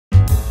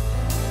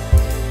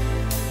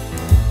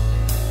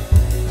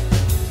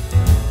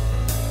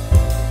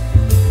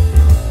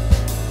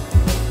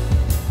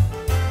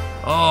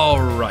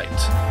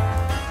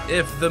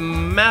If the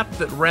map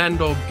that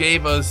Randall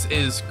gave us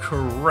is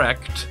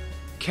correct,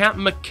 Camp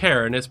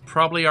McCarran is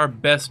probably our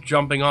best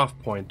jumping off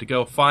point to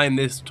go find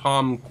this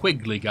Tom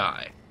Quigley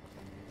guy,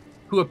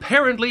 who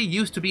apparently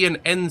used to be an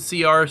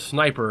NCR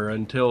sniper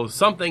until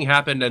something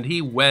happened and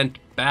he went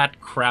bat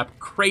crap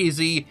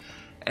crazy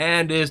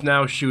and is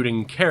now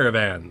shooting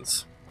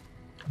caravans.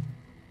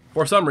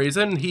 For some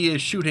reason, he is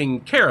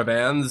shooting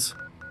caravans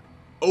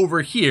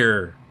over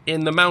here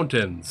in the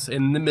mountains,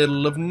 in the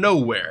middle of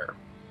nowhere.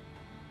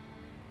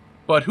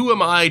 But who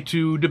am I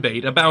to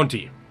debate a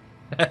bounty?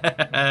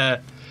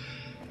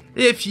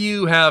 If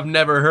you have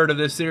never heard of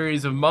this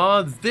series of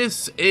mods,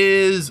 this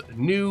is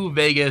New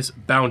Vegas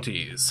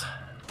Bounties.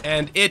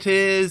 And it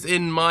is,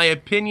 in my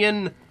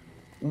opinion,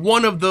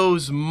 one of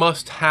those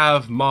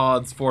must-have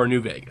mods for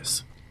New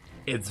Vegas.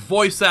 It's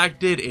voice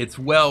acted, it's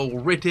well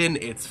written,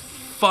 it's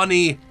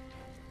funny,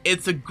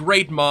 it's a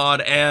great mod,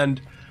 and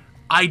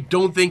I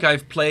don't think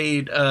I've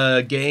played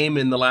a game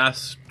in the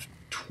last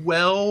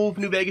 12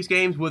 New Vegas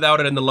games without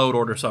it in the load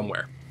order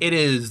somewhere. It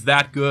is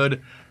that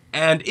good,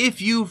 and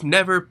if you've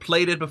never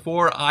played it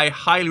before, I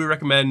highly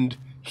recommend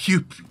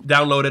you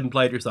download it and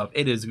play it yourself.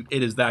 It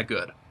is that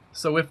good.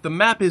 So if the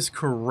map is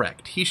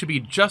correct, he should be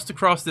just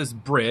across this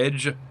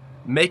bridge,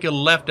 make a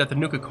left at the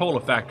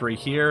Nuka-Cola factory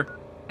here,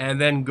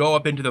 and then go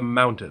up into the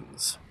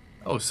mountains.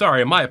 Oh,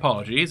 sorry, my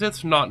apologies,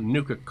 it's not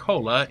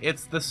Nuka-Cola,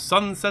 it's the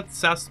Sunset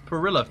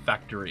Sarsaparilla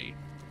factory,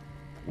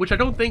 which I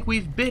don't think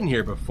we've been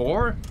here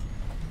before.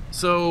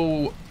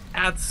 So,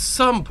 at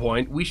some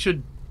point, we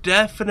should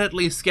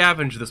definitely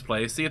scavenge this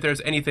place, see if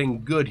there's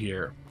anything good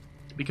here.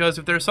 Because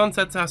if there's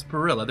Sunset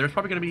Sarsaparilla, there's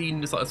probably going to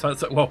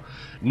be, well,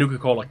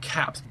 Nuka-Cola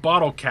caps,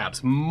 bottle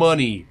caps,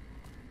 money.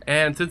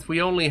 And since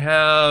we only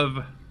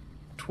have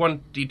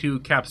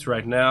 22 caps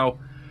right now,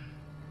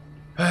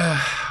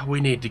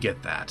 we need to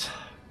get that.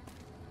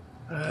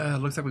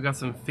 Looks like we got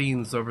some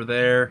fiends over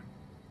there.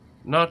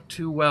 Not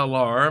too well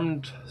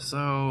armed,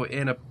 so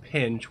in a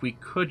pinch, we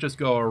could just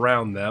go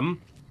around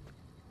them.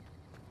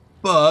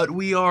 But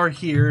we are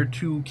here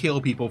to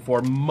kill people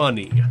for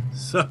money.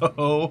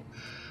 So,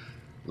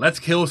 let's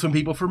kill some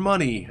people for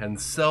money and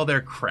sell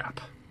their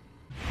crap.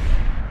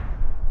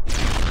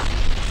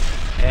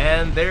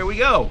 And there we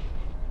go.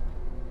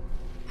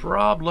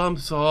 Problem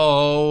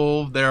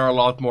solved. There are a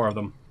lot more of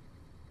them.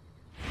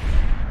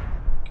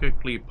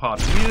 Quickly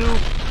pop you.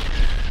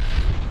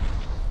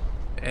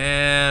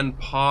 And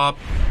pop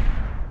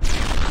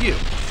you.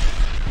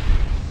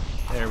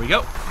 There we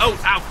go. Oh,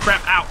 ow,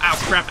 crap, ow, ow,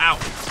 crap, ow.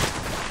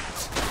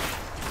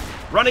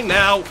 Running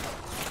now.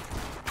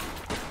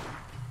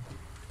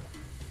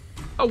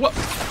 Oh, what?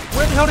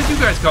 Where the hell did you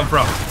guys come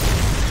from?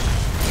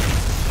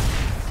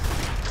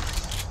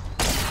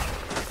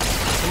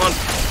 Come on.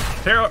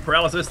 Terror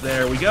paralysis.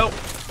 There we go.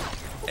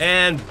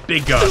 And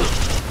big gun.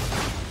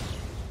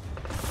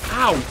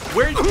 Ow.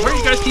 Where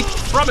you guys keep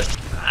from it?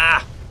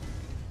 Ah.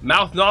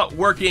 Mouth not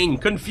working.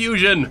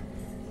 Confusion.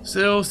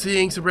 Still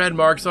seeing some red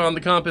marks on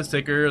the compass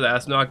ticker.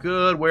 That's not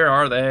good. Where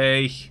are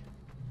they?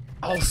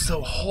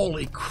 Also,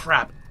 holy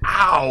crap.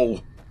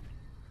 Ow.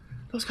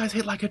 Those guys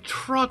hit like a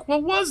truck.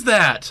 What was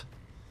that?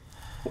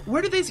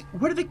 Where did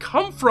they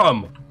come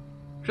from?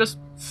 Just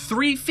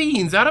 3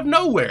 fiends out of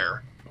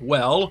nowhere.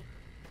 Well,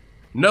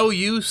 no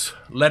use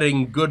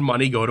letting good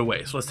money go to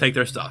waste. Let's take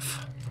their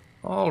stuff.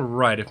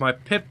 Alright, if my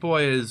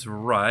Pip-Boy is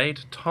right,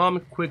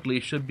 Tom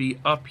Quigley should be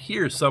up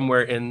here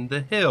somewhere in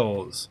the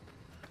hills.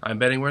 I'm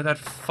betting where that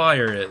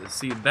fire is.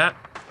 See that?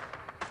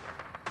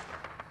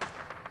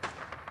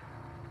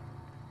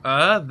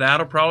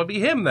 That'll probably be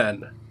him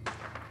then.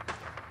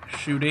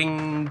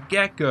 Shooting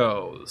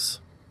geckos.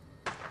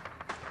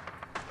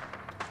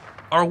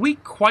 Are we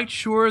quite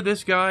sure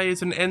this guy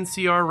is an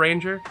NCR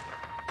Ranger?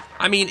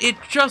 I mean, it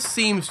just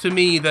seems to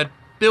me that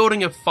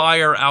building a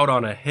fire out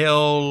on a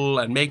hill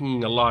and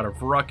making a lot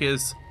of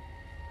ruckus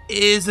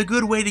is a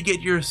good way to get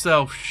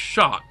yourself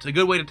shot. A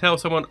good way to tell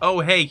someone,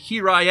 oh hey,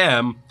 here I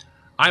am.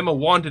 I'm a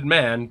wanted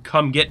man,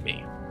 come get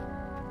me.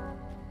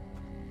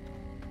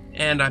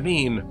 And I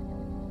mean,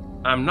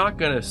 I'm not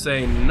gonna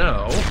say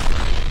no.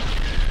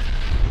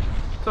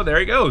 So there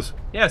he goes.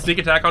 Yeah, sneak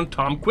attack on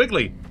Tom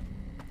Quigley.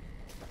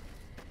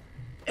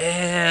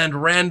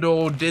 And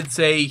Randall did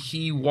say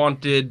he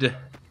wanted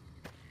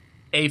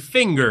a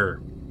finger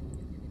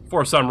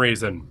for some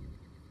reason.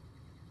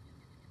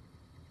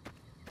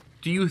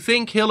 Do you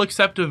think he'll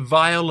accept a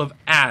vial of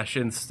ash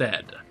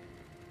instead?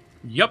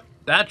 Yup,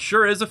 that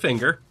sure is a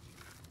finger.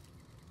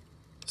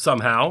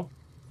 Somehow.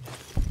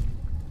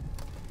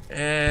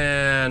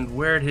 And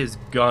where'd his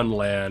gun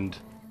land?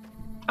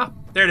 Ah,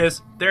 there it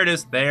is. There it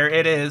is. There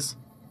it is.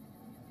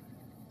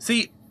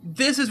 See,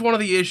 this is one of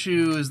the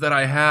issues that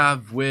I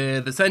have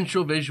with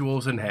Essential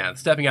Visuals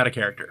Enhanced, stepping out of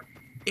character.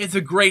 It's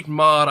a great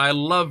mod, I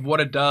love what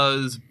it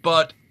does,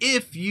 but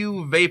if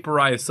you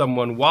vaporize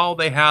someone while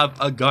they have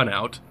a gun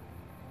out,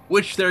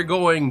 which they're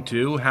going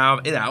to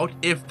have it out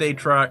if they're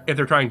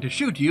trying to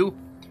shoot you,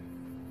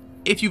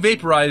 if you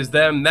vaporize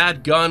them,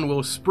 that gun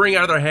will spring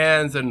out of their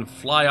hands and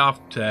fly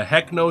off to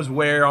heck knows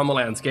where on the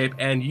landscape,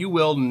 and you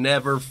will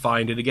never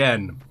find it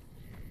again.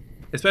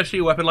 Especially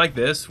a weapon like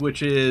this,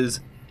 which is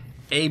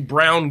a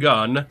brown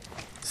gun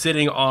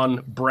sitting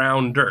on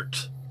brown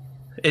dirt.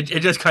 It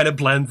just kind of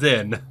blends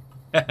in.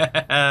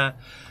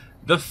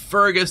 The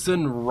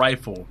Ferguson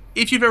rifle.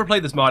 If you've never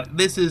played this mod,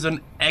 this is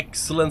an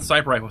excellent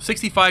sniper rifle.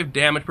 65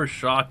 damage per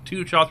shot,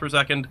 2 shots per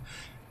second,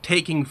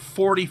 taking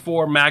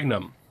 44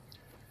 magnum.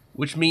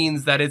 Which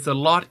means that it's a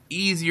lot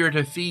easier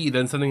to feed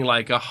than something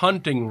like a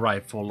hunting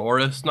rifle or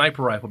a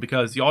sniper rifle,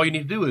 because all you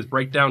need to do is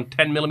break down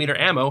 10mm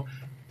ammo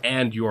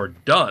and you're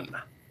done.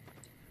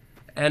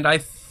 And I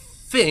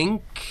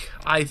think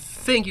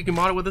you can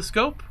mod it with a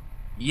scope?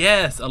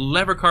 Yes, a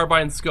lever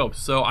carbine scope.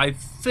 So I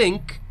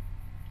think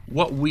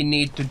what we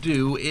need to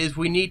do is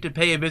we need to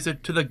pay a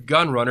visit to the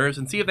gun runners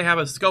and see if they have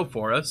a scope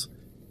for us,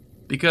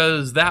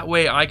 because that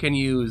way I can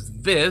use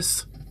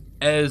this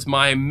as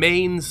my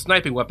main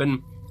sniping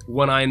weapon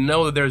when I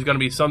know that there's going to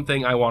be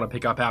something I want to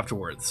pick up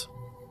afterwards.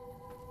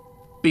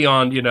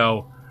 Beyond, you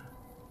know,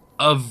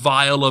 a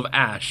vial of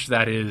ash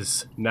that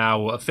is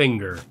now a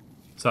finger,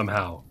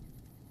 somehow.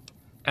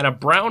 And a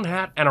brown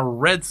hat and a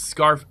red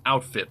scarf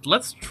outfit.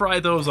 Let's try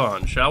those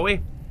on, shall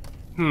we?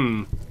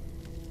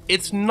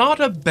 It's not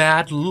a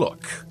bad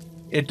look.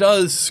 It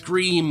does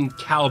scream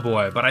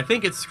cowboy, but I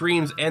think it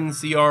screams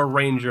NCR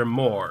Ranger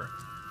more.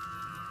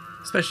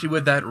 Especially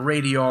with that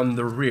radio on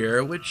the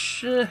rear,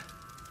 which...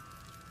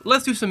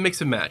 let's do some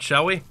mix and match,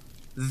 shall we?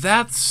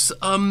 That's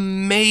a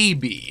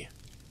maybe.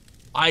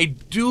 I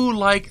do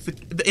like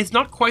the... It's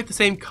not quite the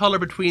same color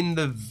between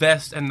the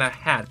vest and the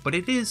hat, but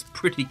it is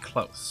pretty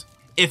close.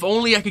 If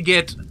only I could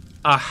get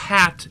a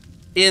hat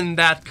in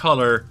that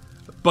color,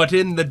 but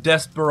in the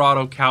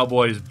Desperado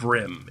Cowboy's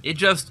brim. It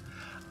just...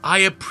 I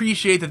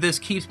appreciate that this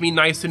keeps me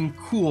nice and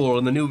cool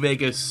in the New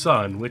Vegas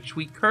sun, which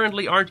we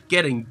currently aren't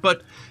getting,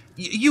 but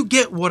you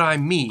get what I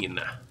mean.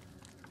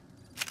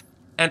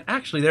 And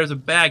actually, there's a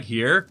bag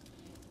here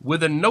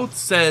with a note that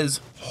says,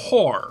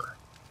 whore.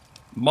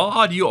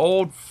 Mod, you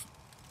old...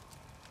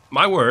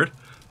 my word.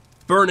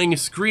 Burning,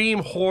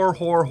 scream, whore,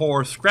 whore,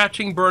 whore.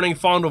 Scratching, burning,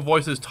 fond of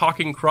voices,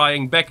 talking,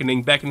 crying,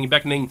 beckoning, beckoning,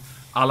 beckoning.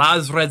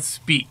 Alazred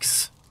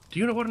speaks. Do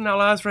you know what an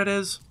Alazred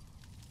is?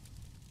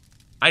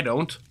 I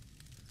don't.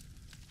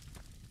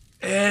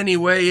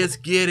 Anyway, it's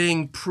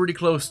getting pretty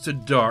close to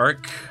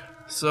dark.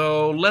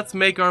 So let's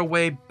make our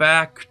way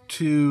back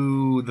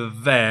to the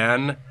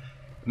van.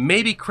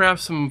 Maybe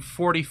craft some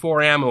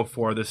 44 ammo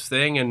for this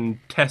thing and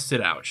test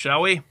it out,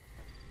 shall we?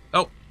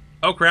 Oh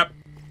crap.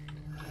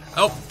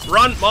 Oh,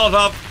 run,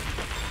 Molotov!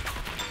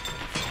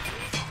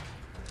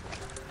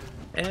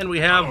 And we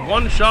have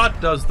one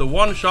shot. Does the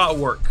one shot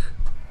work?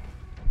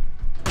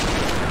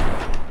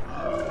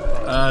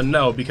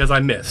 No, because I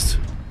missed.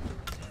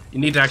 You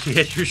need to actually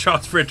hit your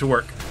shots for it to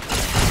work.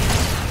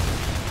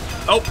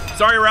 Oh,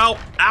 sorry, Ralph.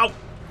 Ow!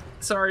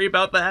 Sorry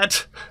about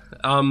that.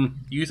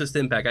 Use a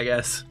stim pack, I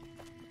guess.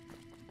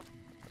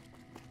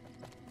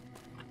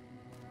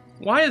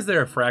 Why is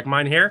there a frag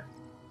mine here?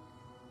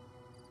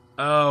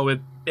 Oh,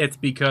 it's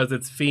because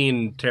it's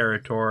Fiend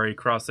territory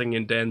crossing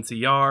into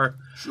NCR.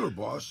 Sure,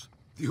 boss.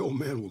 The old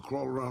man will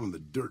crawl around in the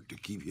dirt to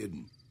keep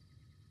hidden.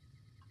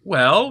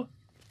 Well,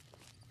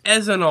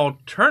 as an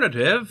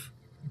alternative,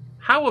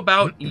 how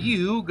about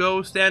you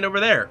go stand over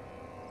there?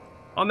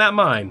 On that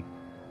mine.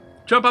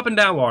 Jump up and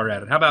down while we're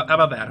at it. How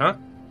about that, huh?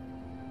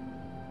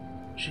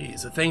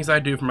 Jeez, the things I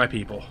do for my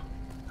people.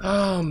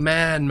 Oh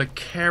man,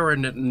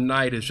 McCarran at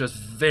night is just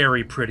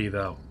very pretty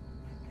though.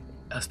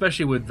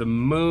 Especially with the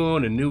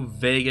moon and New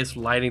Vegas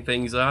lighting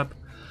things up.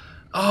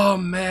 Oh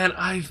man,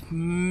 I've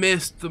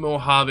missed the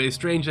Mojave,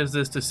 strange as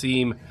this to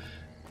seem.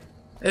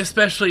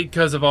 Especially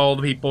because of all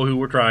the people who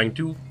were trying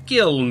to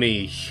kill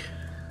me.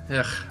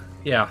 Ugh,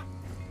 yeah.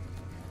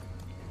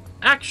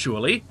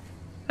 Actually,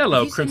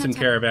 hello Crimson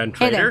Caravan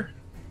Trader. Hey there.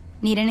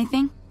 Need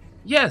anything?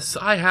 Yes,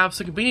 I have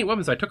some convenient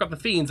weapons I took off the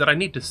Fiends that I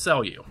need to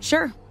sell you.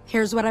 Sure,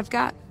 here's what I've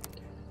got.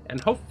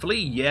 And hopefully,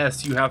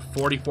 yes, you have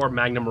 44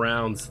 Magnum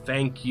rounds,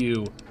 thank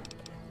you.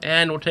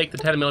 And we'll take the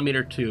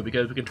 10mm too,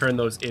 because we can turn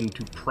those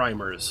into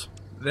primers.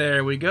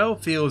 There we go,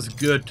 feels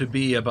good to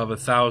be above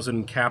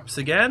 1,000 caps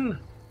again.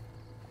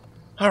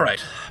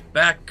 Alright,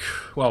 back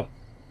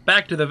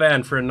to the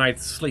van for a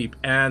night's sleep,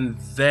 and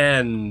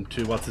then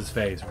to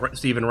what's-his-face,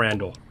 Stephen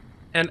Randall.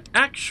 And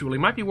actually,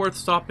 might be worth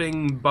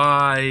stopping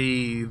by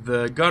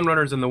the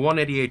Gunrunners and the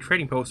 188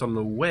 trading post on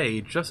the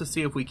way, just to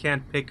see if we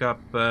can't pick up,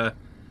 what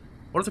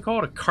is it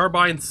called? A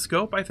carbine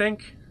scope, I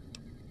think?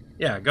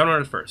 Yeah,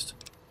 Gunrunners first.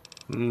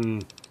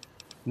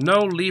 No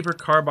lever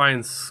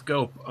carbine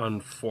scope,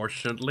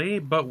 unfortunately,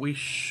 but we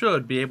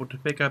should be able to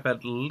pick up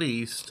at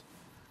least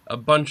a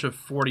bunch of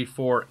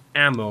 44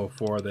 ammo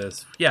for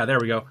this. Yeah, there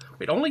we go.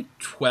 Wait, only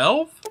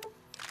 12?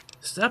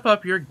 Step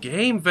up your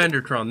game,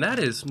 Vendertron. That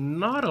is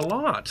not a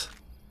lot.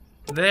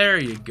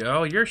 There you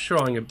go. You're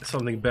showing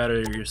something better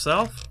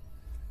yourself.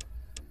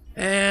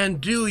 And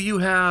do you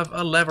have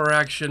a lever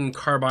action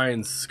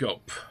carbine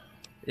scope?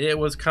 It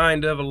was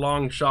kind of a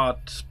long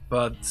shot,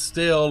 but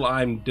still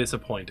I'm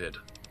disappointed.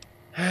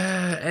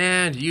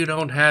 And you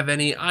don't have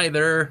any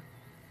either.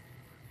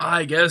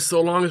 I guess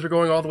so long as we're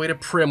going all the way to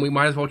Prim, we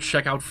might as well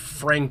check out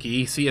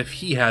Frankie, see if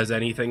he has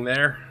anything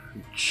there.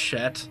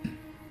 Chet.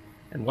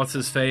 And what's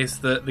his face?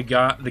 The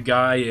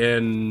guy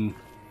in...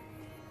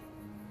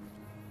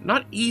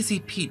 Not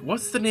Easy Pete.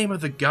 What's the name of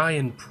the guy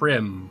in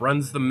Prim?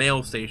 Runs the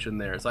mail station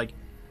there. It's like,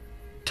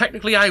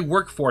 technically I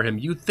work for him.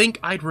 You'd think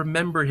I'd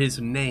remember his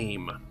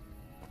name.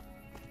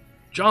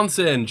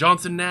 Johnson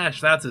Nash,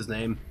 that's his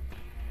name.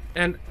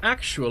 And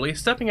actually,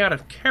 stepping out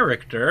of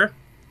character,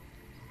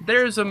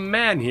 there's a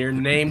man here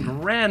named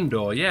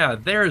Randall. Yeah,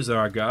 there's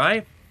our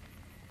guy.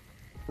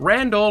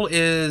 Randall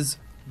is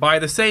by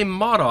the same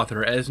mod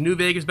author as New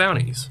Vegas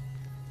Bounties.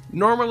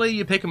 Normally,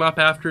 you pick him up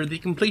after the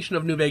completion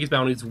of New Vegas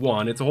Bounties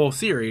 1. It's a whole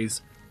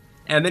series,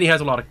 and then he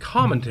has a lot of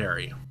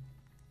commentary.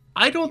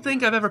 I don't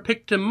think I've ever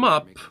picked him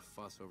up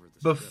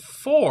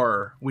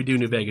before we do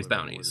New Vegas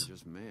Bounties.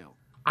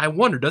 I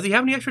wonder, does he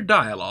have any extra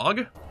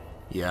dialogue?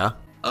 Yeah.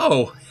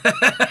 Oh.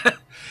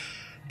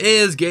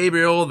 Is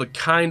Gabriel the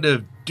kind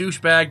of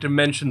douchebag to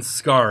mention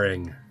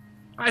scarring?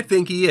 I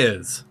think he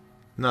is.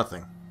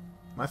 Nothing.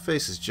 My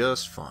face is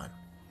just fine.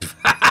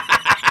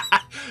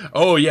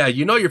 Oh yeah,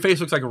 you know your face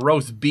looks like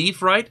roast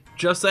beef, right?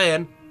 Just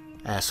saying.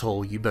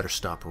 Asshole, you better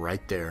stop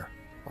right there,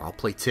 or I'll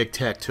play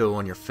tic-tac-toe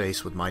on your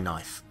face with my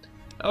knife.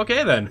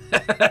 Okay then.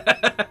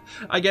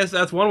 I guess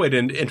that's one way to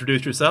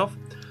introduce yourself.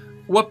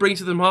 What brings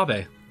you to the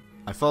Mojave?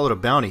 I followed a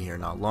bounty here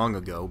not long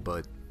ago,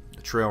 but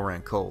the trail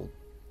ran cold.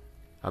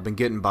 I've been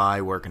getting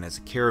by working as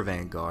a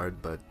caravan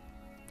guard, but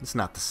it's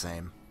not the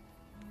same.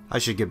 I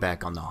should get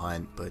back on the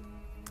hunt, but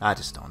I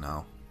just don't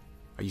know.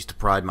 I used to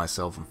pride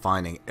myself in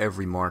finding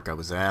every mark I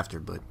was after,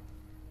 but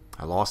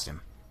I lost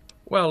him.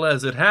 Well,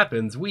 as it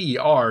happens, we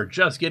are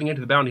just getting into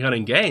the bounty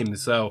hunting game,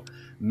 so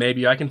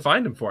maybe I can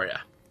find him for you.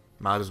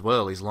 Might as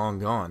well, he's long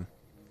gone.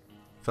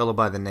 A fellow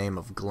by the name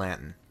of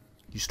Glanton.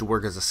 Used to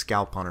work as a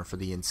scalp hunter for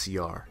the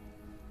NCR.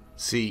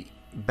 See,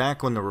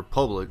 back when the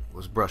Republic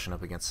was brushing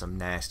up against some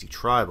nasty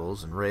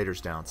tribals and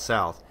raiders down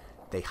south,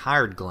 they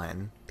hired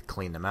Glanton to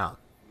clean them out.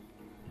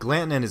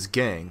 Glanton and his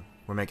gang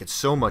were making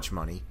so much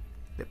money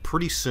that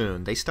pretty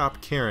soon they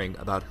stopped caring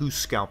about whose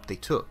scalp they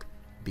took,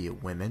 be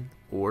it women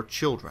or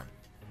children.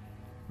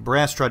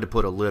 Brass tried to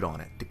put a lid on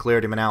it,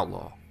 declared him an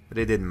outlaw, but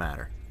it didn't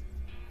matter.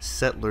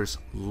 Settlers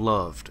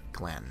loved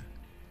Glanton,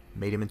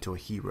 made him into a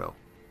hero.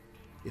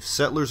 If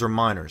settlers or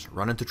miners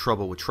run into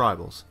trouble with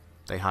tribals,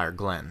 they hire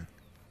Glanton.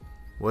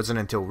 It wasn't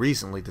until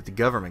recently that the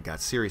government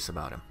got serious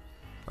about him.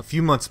 A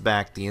few months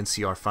back, the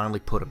NCR finally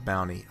put a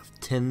bounty of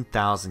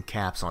 10,000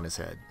 caps on his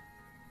head.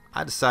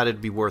 I decided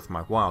it'd be worth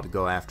my while to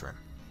go after him.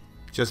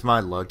 Just my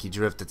luck, he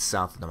drifted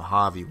south of the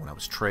Mojave when I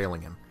was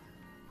trailing him.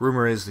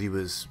 Rumor is that he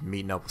was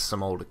meeting up with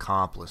some old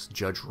accomplice,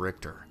 Judge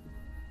Richter.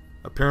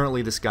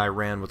 Apparently this guy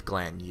ran with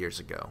Glanton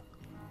years ago.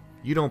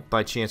 You don't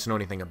by chance know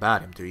anything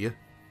about him, do you?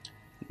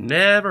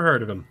 Never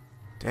heard of him.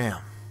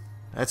 Damn.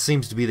 That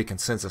seems to be the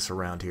consensus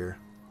around here.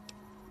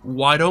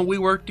 Why don't we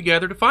work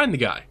together to find the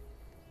guy?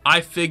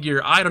 I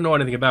figure I don't know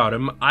anything about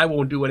him, I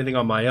won't do anything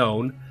on my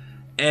own,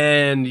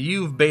 and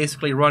you've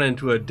basically run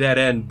into a dead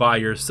end by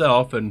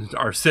yourself and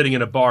are sitting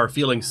in a bar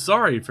feeling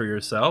sorry for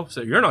yourself,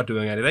 so you're not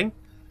doing anything.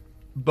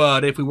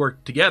 But if we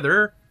work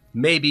together,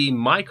 maybe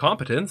my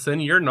competence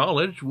and your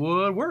knowledge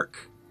would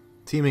work.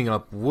 Teaming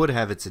up would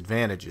have its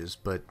advantages,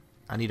 but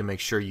I need to make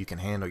sure you can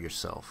handle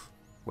yourself.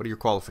 What are your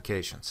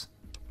qualifications?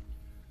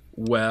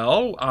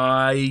 Well,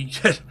 I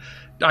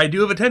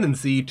do have a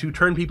tendency to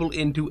turn people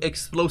into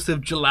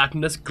explosive,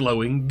 gelatinous,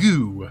 glowing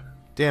goo.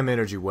 Damn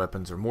energy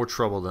weapons are more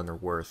trouble than they're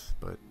worth,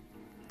 but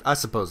I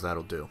suppose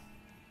that'll do.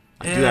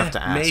 I do have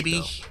to ask, maybe.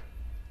 though.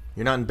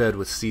 You're not in bed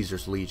with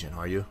Caesar's Legion,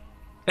 are you?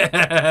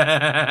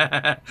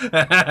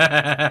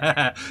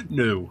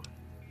 No.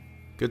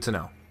 Good to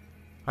know.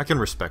 I can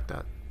respect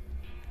that.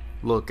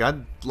 Look,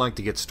 I'd like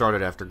to get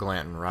started after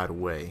Glanton right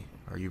away.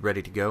 Are you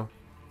ready to go?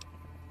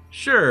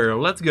 Sure,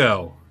 let's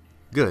go.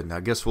 Good, I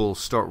guess we'll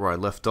start where I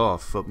left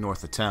off, up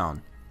north of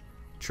town.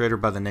 A trader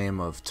by the name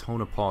of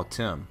Tonopah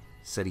Tim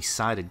said he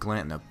sighted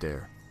Glanton up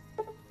there.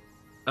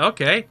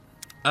 Okay.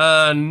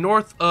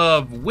 North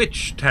of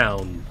which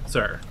town,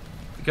 sir?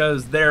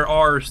 Because there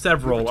are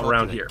several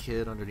around here.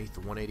 Kid underneath the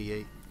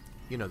 188,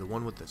 you know, the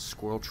one with the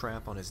squirrel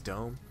trap on his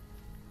dome,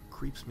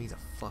 creeps me the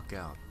fuck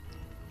out.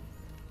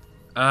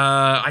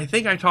 I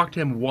think I talked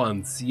to him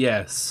once,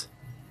 yes.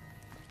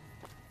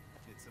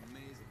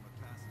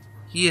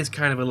 He is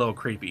kind of a little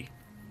creepy.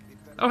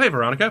 Oh, hey,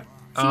 Veronica.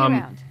 See you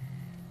around.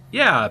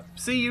 Yeah,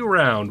 see you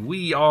around.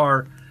 We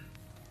are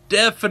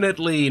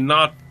definitely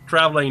not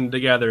traveling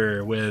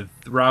together with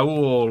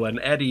Raoul and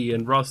Eddie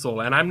and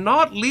Russell, and I'm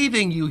not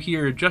leaving you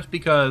here just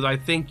because I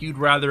think you'd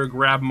rather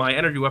grab my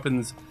energy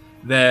weapons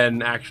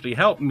than actually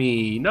help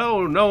me.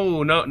 No,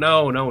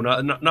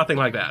 nothing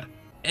like that.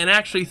 And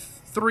actually,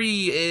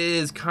 3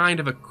 is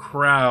kind of a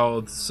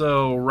crowd,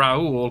 so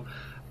Raoul,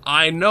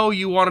 I know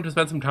you wanted to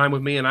spend some time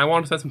with me, and I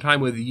want to spend some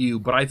time with you,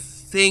 but I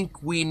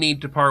think we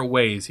need to part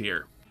ways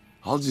here.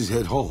 I'll just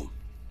head home.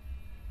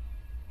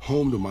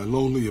 Home to my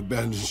lonely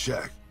abandoned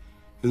shack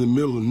in the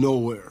middle of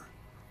nowhere.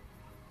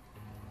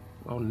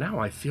 Well, now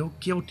I feel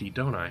guilty,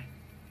 don't I?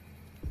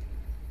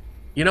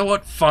 You know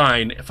what?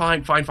 Fine.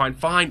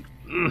 Fine.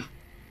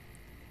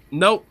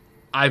 Nope.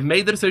 I've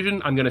made the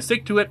decision. I'm going to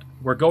stick to it.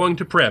 We're going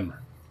to Prim.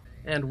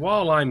 And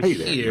while I'm Hey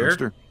there, here...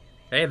 youngster.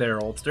 Hey there,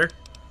 oldster.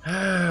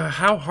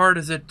 How hard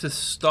is it to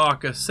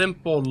stock a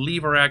simple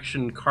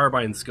lever-action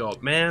carbine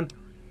scope, man?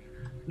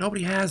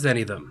 Nobody has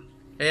any of them.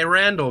 Hey,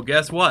 Randall,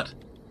 guess what?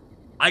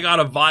 I got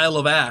a vial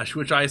of ash,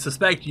 which I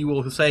suspect you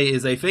will say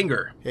is a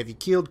finger. Have you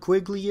killed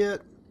Quigley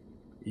yet?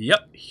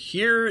 Yep,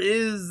 here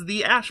is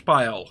the ash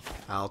pile.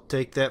 I'll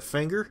take that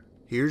finger.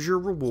 Here's your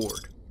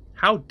reward.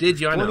 How did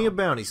you know? Plenty of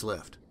bounties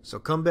left, so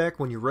come back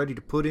when you're ready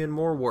to put in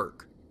more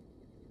work.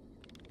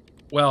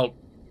 Well,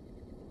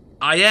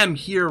 I am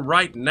here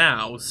right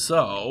now,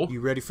 so... You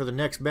ready for the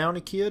next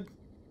bounty, kid?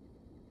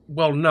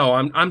 Well, no,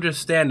 I'm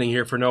just standing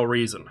here for no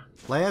reason.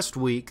 Last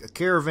week, a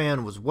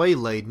caravan was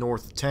waylaid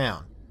north of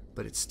town,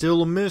 but it's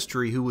still a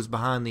mystery who was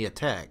behind the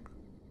attack.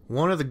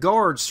 One of the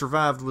guards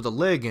survived with a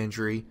leg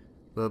injury,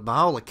 but by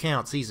all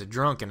accounts he's a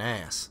drunken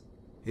ass.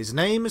 His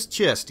name is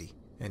Chesty,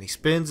 and he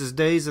spends his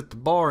days at the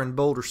bar in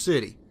Boulder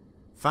City.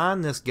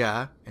 Find this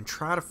guy and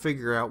try to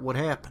figure out what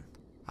happened.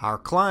 Our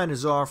client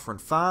is offering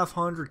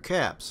 500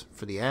 caps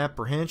for the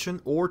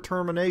apprehension or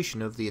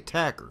termination of the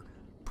attacker,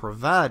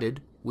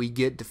 provided we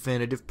get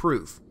definitive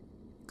proof.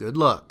 Good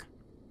luck.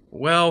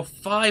 Well,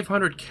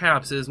 500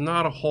 caps is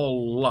not a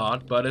whole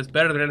lot, but it's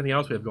better than anything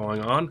else we have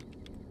going on.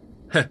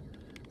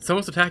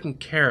 Someone's attacking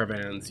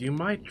caravans. You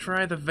might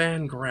try the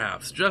Van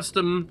Graffs. Just,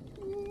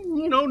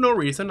 no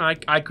reason.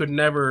 I could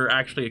never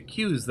actually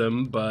accuse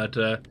them, but,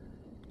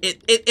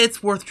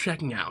 it's worth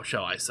checking out,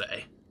 shall I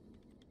say.